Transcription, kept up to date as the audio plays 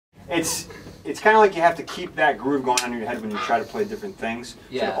it's kind of like you have to keep that groove going on in your head when you try to play different things.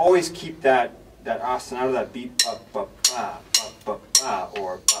 Yeah. So always keep that ostinato, that beat, ba ba ba ba ba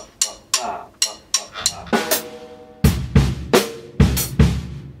or ba ba ba ba ba ba.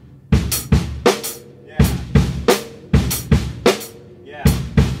 Yeah. Yeah.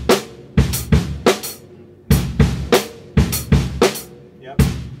 Yep.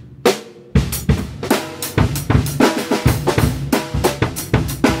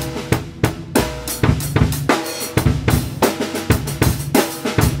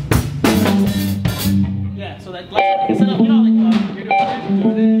 So that, like, instead of, you know, like, you're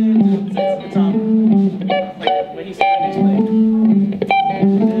doing the top, like, when he's playing.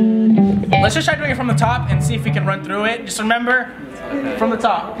 Let's just try doing it from the top and see if we can run through it. Just remember, from the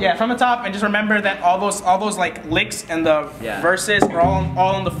top, yeah, from the top, and just remember that all those like licks and the verses are all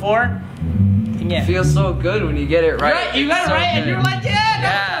on the floor. And yeah, it feels so good when you get it right. Right, you got it right, and you're like, yeah,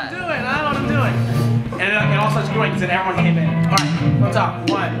 that's what I'm doing. I know what I'm doing. And it also is growing because then everyone came in. All right, from the top,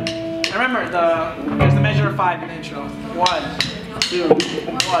 1. Remember, there's the measure of 5 in the intro. 1, 2,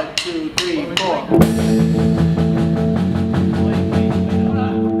 1, 2, 3, 4.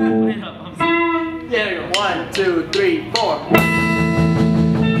 Yeah, there you go. 1, 2, 3, 4.